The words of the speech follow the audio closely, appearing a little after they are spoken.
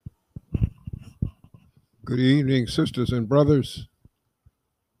Good evening, sisters and brothers.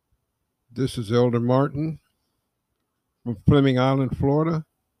 This is Elder Martin from Fleming Island, Florida,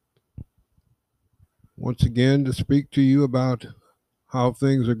 once again to speak to you about how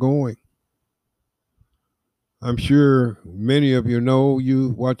things are going. I'm sure many of you know, you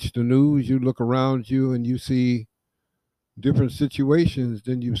watch the news, you look around you, and you see different situations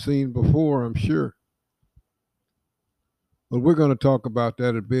than you've seen before, I'm sure. But we're going to talk about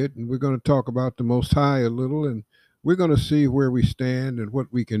that a bit, and we're going to talk about the Most High a little, and we're going to see where we stand and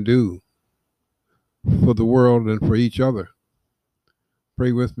what we can do for the world and for each other.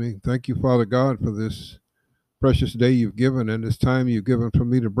 Pray with me. Thank you, Father God, for this precious day you've given and this time you've given for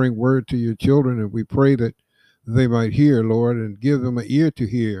me to bring word to your children. And we pray that they might hear, Lord, and give them an ear to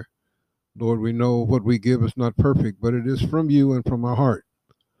hear. Lord, we know what we give is not perfect, but it is from you and from our heart.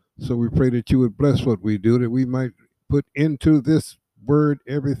 So we pray that you would bless what we do, that we might put into this word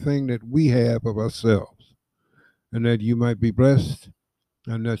everything that we have of ourselves, and that you might be blessed,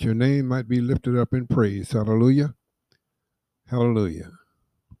 and that your name might be lifted up in praise. Hallelujah. Hallelujah.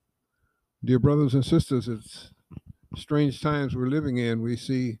 Dear brothers and sisters, it's strange times we're living in. We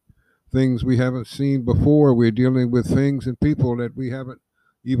see things we haven't seen before. We're dealing with things and people that we haven't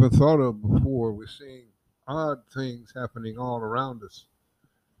even thought of before. We're seeing odd things happening all around us.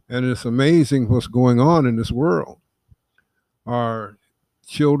 And it's amazing what's going on in this world. Our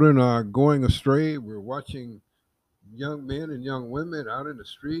children are going astray. We're watching young men and young women out in the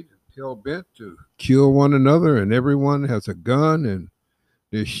street hell bent to kill one another, and everyone has a gun, and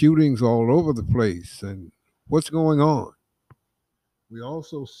there's shootings all over the place. And what's going on? We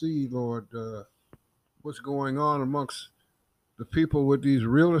also see, Lord, what's going on amongst the people with these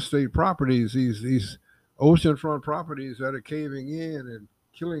real estate properties, these oceanfront properties that are caving in and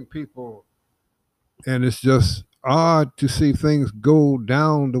killing people. And it's just odd to see things go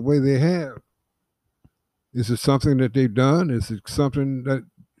down the way they have. Is it something that they've done? Is it something that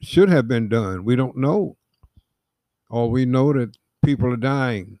should have been done? We don't know. All we know that people are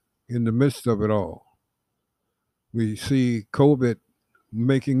dying in the midst of it all. We see COVID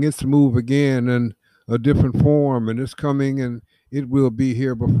making its move again in a different form, and it's coming, and it will be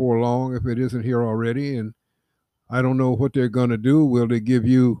here before long if it isn't here already. And I don't know what they're going to do. Will they give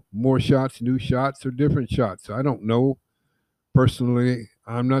you more shots, new shots, or different shots? I don't know. Personally,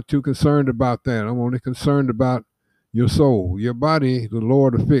 I'm not too concerned about that. I'm only concerned about your soul. Your body, the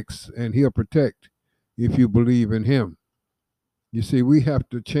Lord will fix, and He'll protect if you believe in Him. You see, we have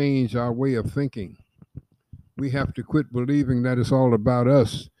to change our way of thinking. We have to quit believing that it's all about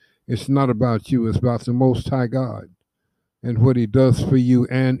us. It's not about you, it's about the Most High God and what He does for you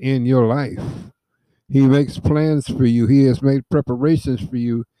and in your life. He makes plans for you, He has made preparations for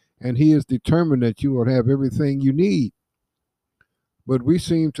you, and He is determined that you will have everything you need. But we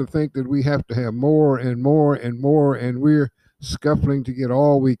seem to think that we have to have more and more and more, and we're scuffling to get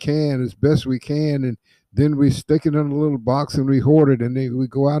all we can as best we can, and then we stick it in a little box and we hoard it, and then we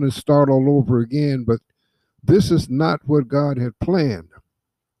go out and start all over again. But this is not what God had planned.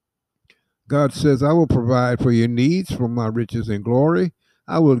 God says, I will provide for your needs from my riches and glory.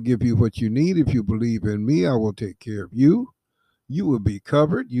 I will give you what you need. If you believe in me, I will take care of you. You will be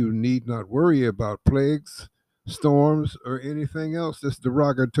covered. You need not worry about plagues, storms, or anything else that's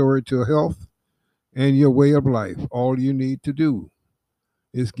derogatory to health and your way of life. All you need to do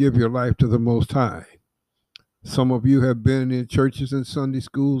is give your life to the Most High. Some of you have been in churches and Sunday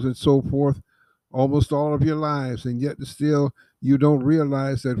schools and so forth almost all of your lives, and yet still you don't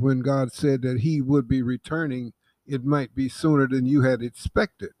realize that when God said that He would be returning, it might be sooner than you had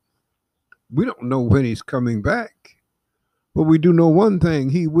expected. We don't know when He's coming back, but we do know one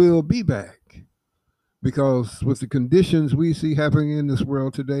thing: He will be back. Because with the conditions we see happening in this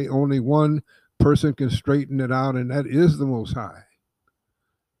world today, only one person can straighten it out, and that is the Most High.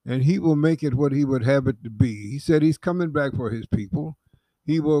 And He will make it what He would have it to be. He said He's coming back for His people.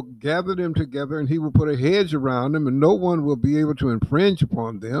 He will gather them together, and He will put a hedge around them, and no one will be able to infringe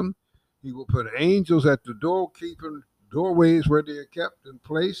upon them. He will put angels at the door, keeping doorways where they are kept in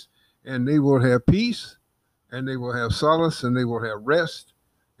place, and they will have peace, and they will have solace, and they will have rest,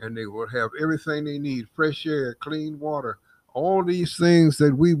 and they will have everything they need: fresh air, clean water, all these things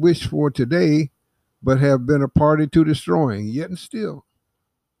that we wish for today, but have been a party to destroying. Yet and still,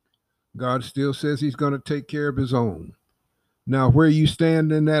 God still says He's going to take care of His own. Now, where you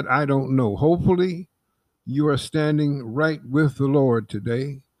stand in that, I don't know. Hopefully, you are standing right with the Lord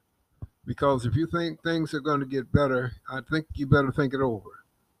today, because if you think things are going to get better, I think you better think it over.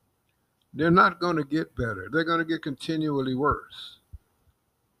 They're not going to get better, they're going to get continually worse.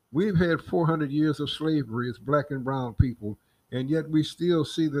 We've had 400 years of slavery as black and brown people, And yet we still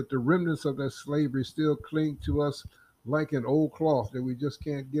see that the remnants of that slavery still cling to us like an old cloth that we just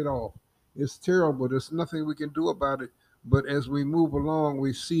can't get off. It's terrible. There's nothing we can do about it. But as we move along,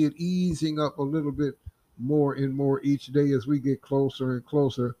 we see it easing up a little bit more and more each day as we get closer and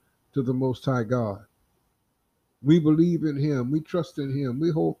closer to the Most High God. We believe in Him. We trust in Him.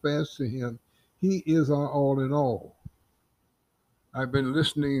 We hold fast to Him. He is our all in all. I've been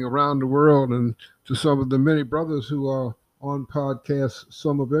listening around the world and to some of the many brothers who are on podcasts,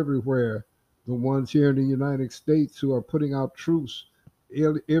 some of everywhere, the ones here in the United States who are putting out truths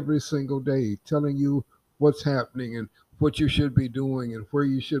every single day, telling you what's happening and what you should be doing and where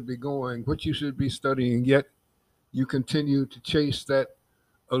you should be going, what you should be studying. Yet you continue to chase that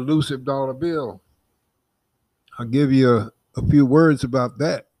elusive dollar bill. I'll give you a few words about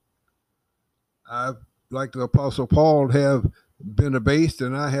that. I, like the Apostle Paul, have been abased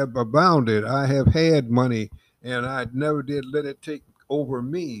and I have abounded. I have had money and I never did let it take over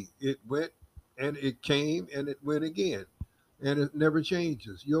me. It went and it came and it went again. And it never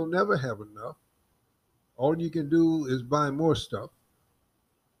changes. You'll never have enough. All you can do is buy more stuff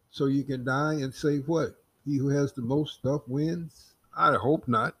so you can die and say what? He who has the most stuff wins? I hope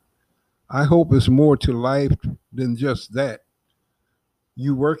not. I hope it's more to life than just that.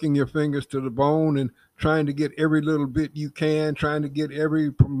 You working your fingers to the bone and trying to get every little bit you can, trying to get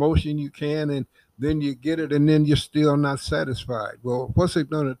every promotion you can, and then you get it and then you're still not satisfied. Well, what's it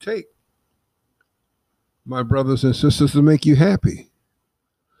going to take, my brothers and sisters, to make you happy?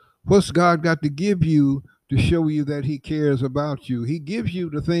 What's God got to give you to show you that He cares about you? He gives you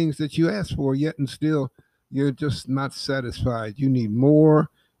the things that you ask for, yet and still you're just not satisfied. You need more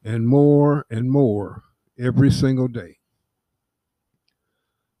and more and more every single day.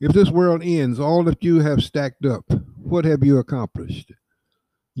 If this world ends, all that you have stacked up, what have you accomplished?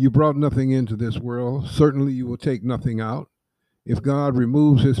 You brought nothing into this world. Certainly you will take nothing out. If God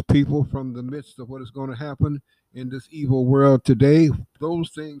removes His people from the midst of what is going to happen in this evil world today,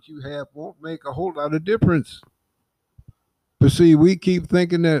 those things you have won't make a whole lot of difference. But see, we keep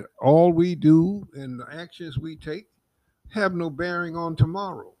thinking that all we do and the actions we take have no bearing on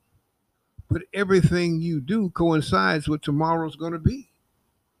tomorrow. But everything you do coincides with tomorrow's going to be.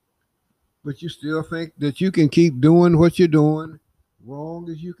 But you still think that you can keep doing what you're doing, wrong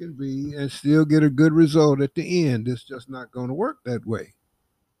as you can be, and still get a good result at the end. It's just not going to work that way.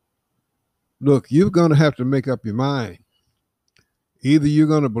 Look, you're going to have to make up your mind. Either you're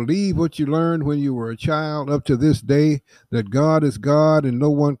going to believe what you learned when you were a child up to this day, that God is God and no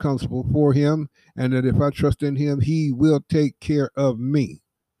one comes before Him, and that if I trust in Him, He will take care of me.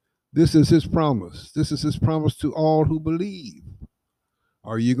 This is His promise. This is His promise to all who believe.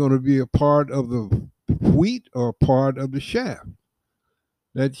 Are you going to be a part of the wheat or a part of the chaff?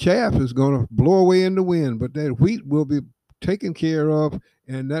 That chaff is going to blow away in the wind, but that wheat will be taken care of,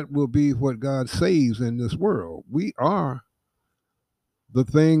 and that will be what God saves in this world. We are the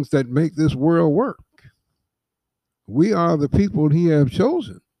things that make this world work. We are the people He has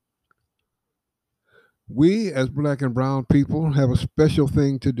chosen. We, as black and brown people, have a special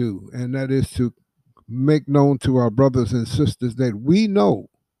thing to do, and that is to make known to our brothers and sisters that we know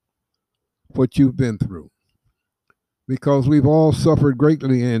what you've been through, because we've all suffered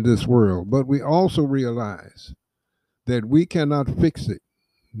greatly in this world, but we also realize that we cannot fix it,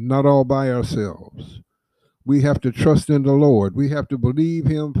 not all by ourselves. We have to trust in the Lord. We have to believe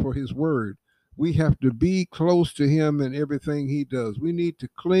Him for His word. We have to be close to Him in everything He does. We need to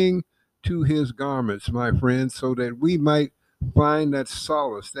cling to His garments, my friends, so that we might find that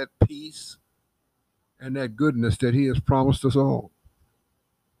solace, that peace, and that goodness that He has promised us all.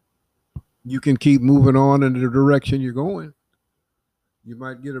 You can keep moving on in the direction you're going. You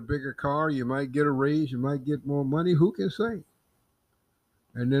might get a bigger car, you might get a raise, you might get more money. Who can say?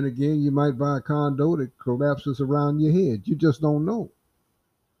 And then again, you might buy a condo that collapses around your head. You just don't know.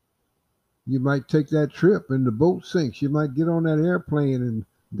 You might take that trip and the boat sinks. You might get on that airplane and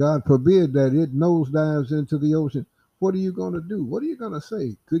God forbid that it nosedives into the ocean. What are you going to do? What are you going to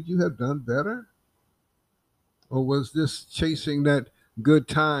say? Could you have done better? Or was this chasing that good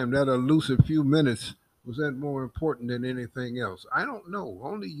time, that elusive few minutes, was that more important than anything else? I don't know.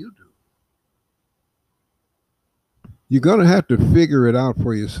 Only you do. You're going to have to figure it out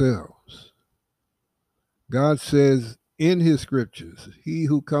for yourselves. God says in His scriptures, He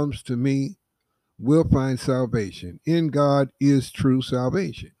who comes to me will find salvation. In God is true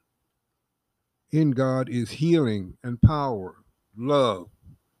salvation. In God is healing and power, love,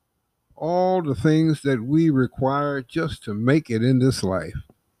 all the things that we require just to make it in this life.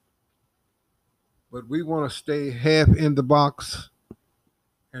 But we want to stay half in the box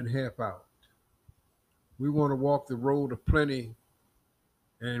and half out. We want to walk the road of plenty,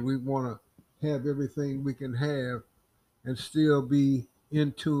 and we want to have everything we can have and still be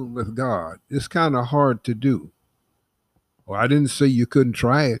in tune with God. It's kind of hard to do. Well, I didn't say you couldn't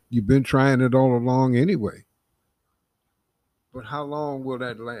try it. You've been trying it all along anyway. But how long will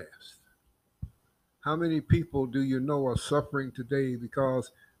that last? How many people do you know are suffering today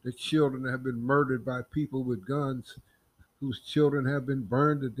because the children have been murdered by people with guns, whose children have been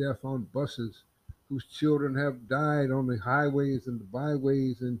burned to death on buses, whose children have died on the highways and the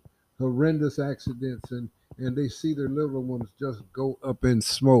byways in horrendous accidents, and they see their little ones just go up in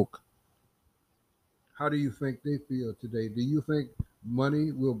smoke? How do you think they feel today? Do you think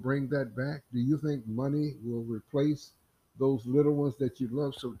money will bring that back? Do you think money will replace those little ones that you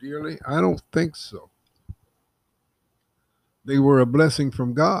love so dearly? I don't think so. They were a blessing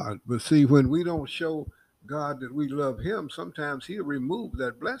from God. But see, when we don't show God that we love Him, sometimes He'll remove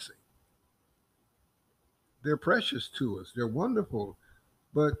that blessing. They're precious to us, they're wonderful,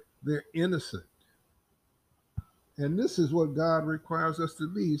 but they're innocent. And this is what God requires us to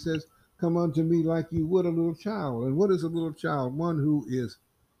be. He says, "Come unto me like you would a little child." And what is a little child? One who is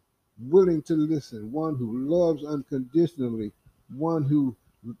willing to listen, one who loves unconditionally, one who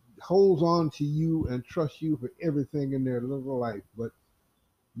holds on to you and trusts you for everything in their little life. But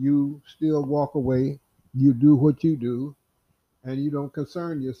you still walk away, you do what you do, and you don't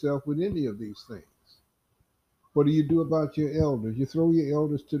concern yourself with any of these things. What do you do about your elders? You throw your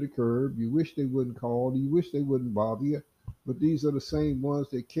elders to the curb. You wish they wouldn't call. You wish they wouldn't bother you. But these are the same ones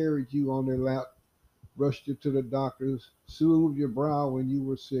that carried you on their lap, rushed you to the doctors, soothed your brow when you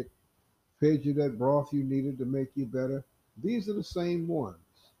were sick, fed you that broth you needed to make you better. These are the same ones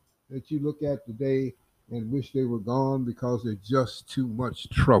that you look at today and wish they were gone because they're just too much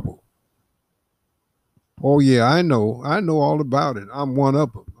trouble. Oh yeah, I know. I know all about it. I'm one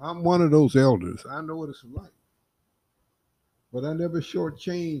of them. I'm one of those elders. I know what it's like. But I never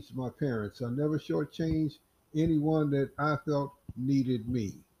shortchanged my parents. I never shortchanged anyone that I felt needed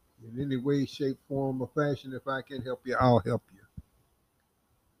me in any way, shape, form, or fashion. If I can help you, I'll help you.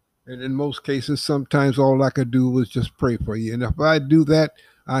 And in most cases, sometimes all I could do was just pray for you. And if I do that,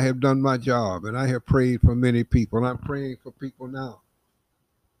 I have done my job. And I have prayed for many people. I'm praying for people now.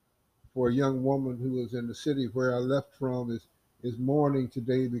 For a young woman who is in the city where I left from is mourning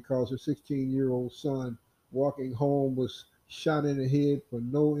today because her 16-year-old son walking home was shot in the head for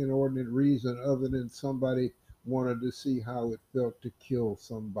no inordinate reason other than somebody wanted to see how it felt to kill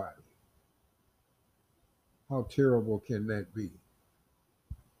somebody. How terrible can that be?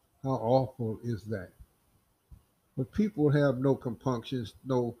 How awful is that? But people have no compunctions,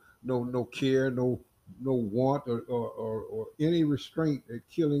 no care, no want or any restraint at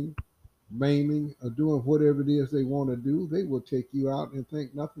killing, maiming, or doing whatever it is they want to do. They will take you out and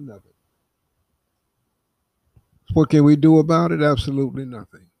think nothing of it. What can we do about it? Absolutely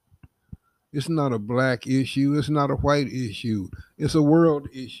nothing. It's not a black issue. It's not a white issue. It's a world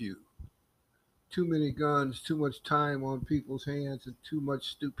issue. Too many guns, too much time on people's hands, and too much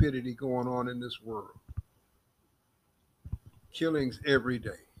stupidity going on in this world. Killings every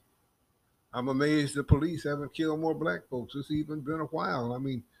day. I'm amazed the police haven't killed more black folks. It's even been a while. I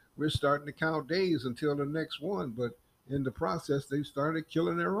mean, we're starting to count days until the next one, but in the process, they started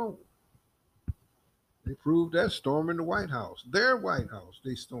killing their own. They proved that storming the White House, their White House,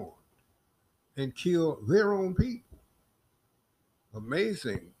 they stormed and killed their own people.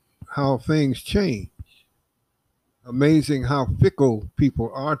 Amazing how things change. Amazing how fickle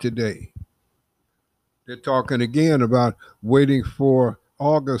people are today. They're talking again about waiting for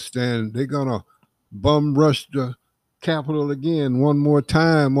August and they're going to bum rush the Capitol again one more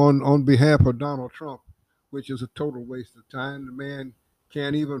time on behalf of Donald Trump, which is a total waste of time. The man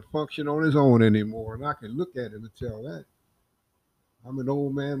can't even function on his own anymore. And I can look at him and tell that. I'm an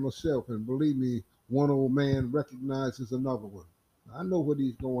old man myself, and believe me, one old man recognizes another one. I know what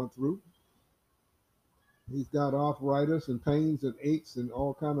he's going through. He's got arthritis and pains and aches and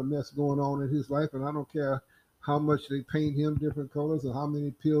all kind of mess going on in his life, and I don't care how much they paint him different colors or how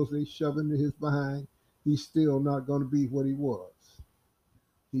many pills they shove into his behind. He's still not going to be what he was.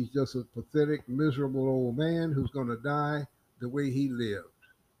 He's just a pathetic, miserable old man who's going to die the way he lived.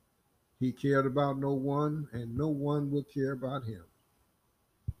 He cared about no one, and no one will care about him.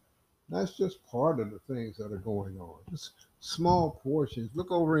 That's just part of the things that are going on. Just small portions. Look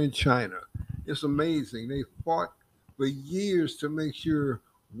over in China. It's amazing. They fought for years to make sure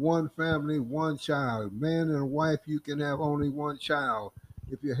one family, one child, man and a wife, you can have only one child.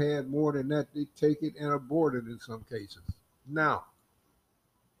 If you had more than that, they take it and abort it in some cases. Now,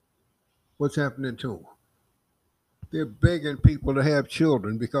 what's happening to them? They're begging people to have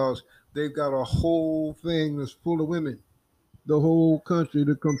children because They've got a whole thing that's full of women. The whole country,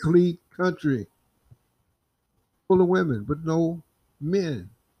 the complete country, full of women, but no men.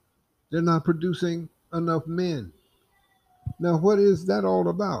 They're not producing enough men. Now, what is that all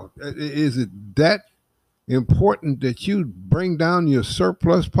about? Is it that important that you bring down your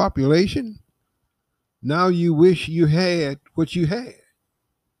surplus population? Now you wish you had what you had.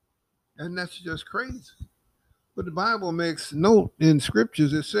 And that's just crazy. But the Bible makes note in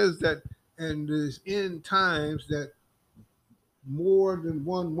scriptures, it says that, and there's in times that more than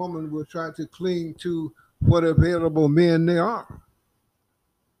one woman will try to cling to what available men they are.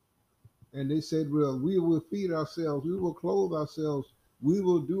 And they said, well, we will feed ourselves, we will clothe ourselves, we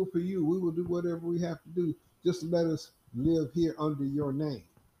will do for you, we will do whatever we have to do. Just let us live here under your name.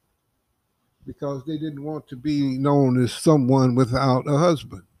 Because they didn't want to be known as someone without a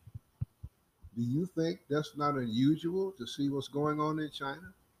husband. Do you think that's not unusual to see what's going on in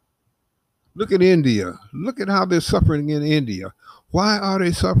China? Look at India. Look at how they're suffering in India. Why are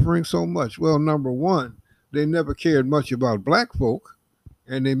they suffering so much? Well, number one, they never cared much about black folk,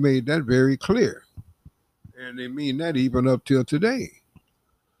 and they made that very clear. And they mean that even up till today.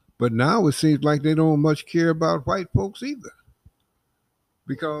 But now it seems like they don't much care about white folks either,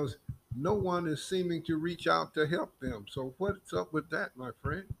 because no one is seeming to reach out to help them. So what's up with that, my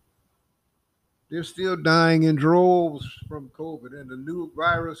friend? They're still dying in droves from COVID and the new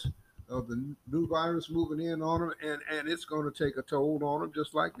virus moving in on them, and it's going to take a toll on them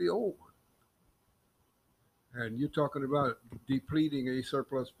just like the old one. And you're talking about depleting a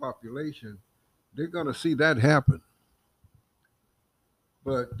surplus population. They're going to see that happen.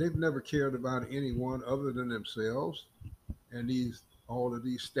 But they've never cared about anyone other than themselves. And these all of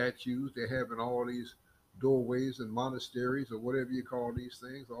these statues they have in all these doorways and monasteries or whatever you call these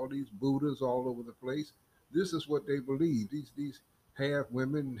things, all these Buddhas all over the place. This is what they believe. These half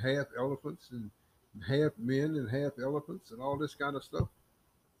women, half elephants, and half men and half elephants, and all this kind of stuff.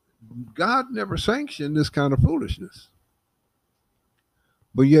 God never sanctioned this kind of foolishness.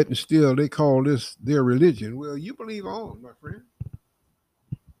 But yet and still they call this their religion. Well, you believe on, my friend,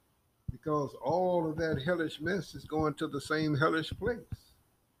 because all of that hellish mess is going to the same hellish place.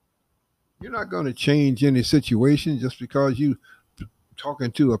 You're not going to change any situation just because you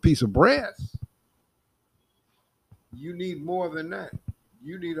talking to a piece of brass. You need more than that.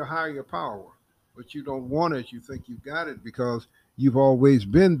 You need a higher power, but you don't want it. You think you've got it because you've always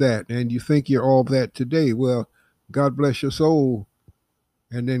been that, and you think you're all that today. Well, God bless your soul,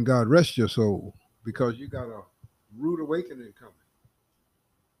 and then God rest your soul, because you got a rude awakening coming.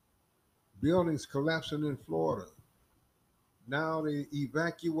 Buildings collapsing in Florida. Now they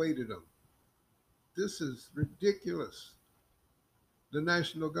evacuated them. This is ridiculous. The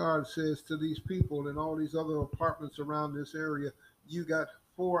National Guard says to these people in all these other apartments around this area, you got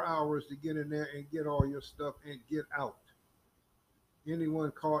 4 hours to get in there and get all your stuff and get out.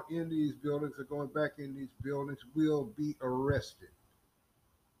 Anyone caught in these buildings or going back in these buildings will be arrested.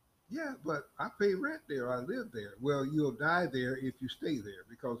 Yeah, but I pay rent there. I live there. Well, you'll die there if you stay there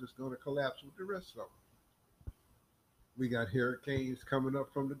because it's going to collapse with the rest of them. We got hurricanes coming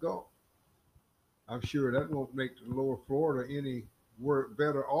up from the Gulf. I'm sure that won't make the lower Florida any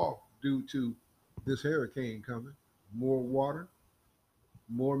better off due to this hurricane coming. More water,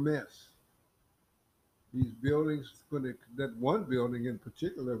 more mess. These buildings, that one building in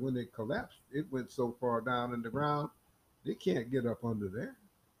particular, when it collapsed, it went so far down in the ground, they can't get up under there.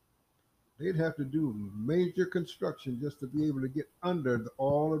 They'd have to do major construction just to be able to get under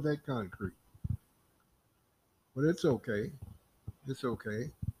all of that concrete. But it's okay. It's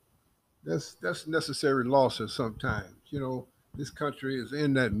okay. That's necessary losses sometimes. This country is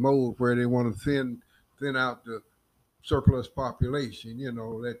in that mode where they want to thin out the surplus population.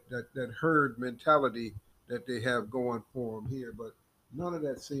 That herd mentality that they have going for them here, but none of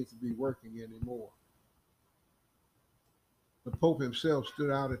that seems to be working anymore. The Pope himself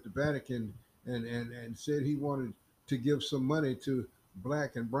stood out at the Vatican and said he wanted to give some money to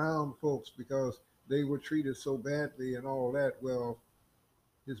black and brown folks because they were treated so badly and all that. Well,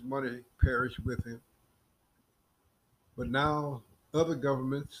 his money perished with him. But now other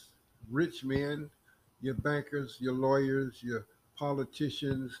governments, rich men, your bankers, your lawyers, your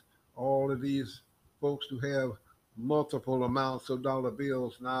politicians, all of these folks who have multiple amounts of dollar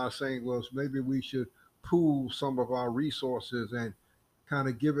bills now are saying, well, maybe we should pool some of our resources and kind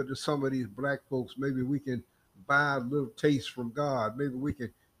of give it to some of these black folks. Maybe we can buy a little taste from God. Maybe we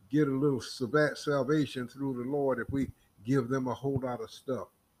can get a little salvation through the Lord if we give them a whole lot of stuff.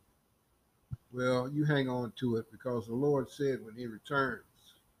 Well, you hang on to it because the Lord said when he returns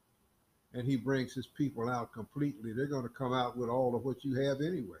and he brings his people out completely, they're going to come out with all of what you have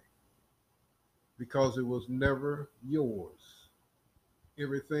anyway. because it was never yours.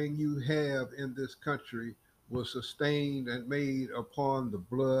 Everything you have in this country was sustained and made upon the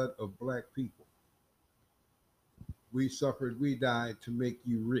blood of black people. We suffered, we died to make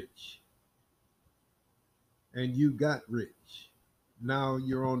you rich, and you got rich. Now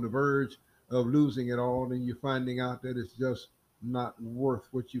you're on the verge of losing it all, and you're finding out that it's just not worth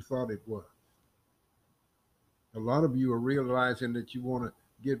what you thought it was. A lot of you are realizing that you want to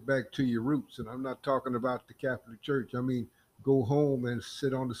get back to your roots, and I'm not talking about the Catholic Church. I mean, go home and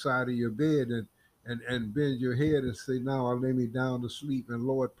sit on the side of your bed and bend your head and say, now I'll lay me down to sleep, and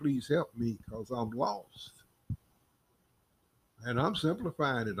Lord, please help me because I'm lost. And I'm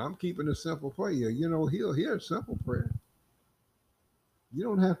simplifying it. I'm keeping it simple for you. You know, he'll hear a simple prayer. You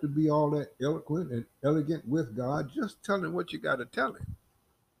don't have to be all that eloquent and elegant with God. Just tell him what you got to tell him.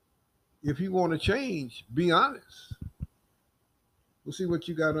 If you want to change, be honest. Well, see, what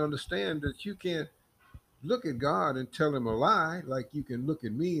you got to understand that you can't look at God and tell him a lie like you can look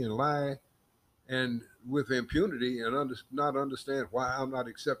at me and lie and with impunity and not understand why I'm not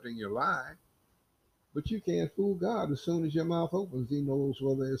accepting your lie. But you can't fool God. As soon as your mouth opens, he knows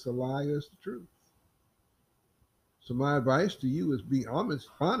whether it's a lie or it's the truth. So my advice to you is be honest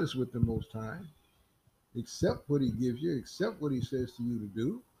with the Most High. Accept what he gives you, accept what he says to you to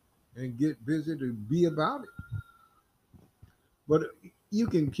do, and get busy to be about it. But you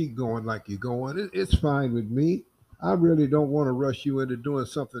can keep going like you're going. It's fine with me. I really don't want to rush you into doing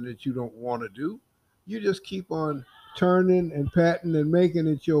something that you don't want to do. You just keep on turning and patting and making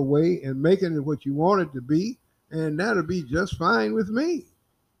it your way and making it what you want it to be, and that'll be just fine with me.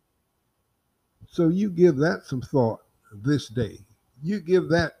 So you give that some thought this day. You give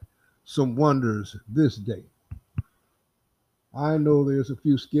that some wonders this day. I know there's a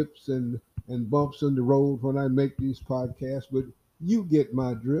few skips and bumps in the road when I make these podcasts, but you get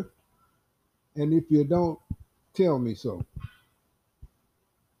my drift. And if you don't, tell me so.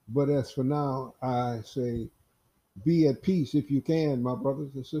 But as for now, I say be at peace if you can, my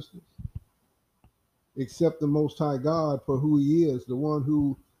brothers and sisters. Accept the Most High God for who he is, the one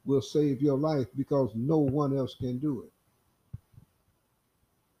who will save your life because no one else can do it.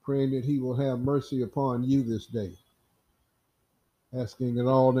 Praying that he will have mercy upon you this day. Asking it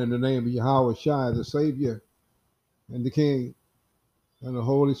all in the name of Yahweh Shai, the Savior and the King and the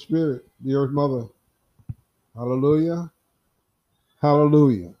Holy Spirit, the Earth Mother. Hallelujah.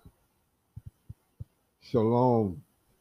 Hallelujah. Shalom.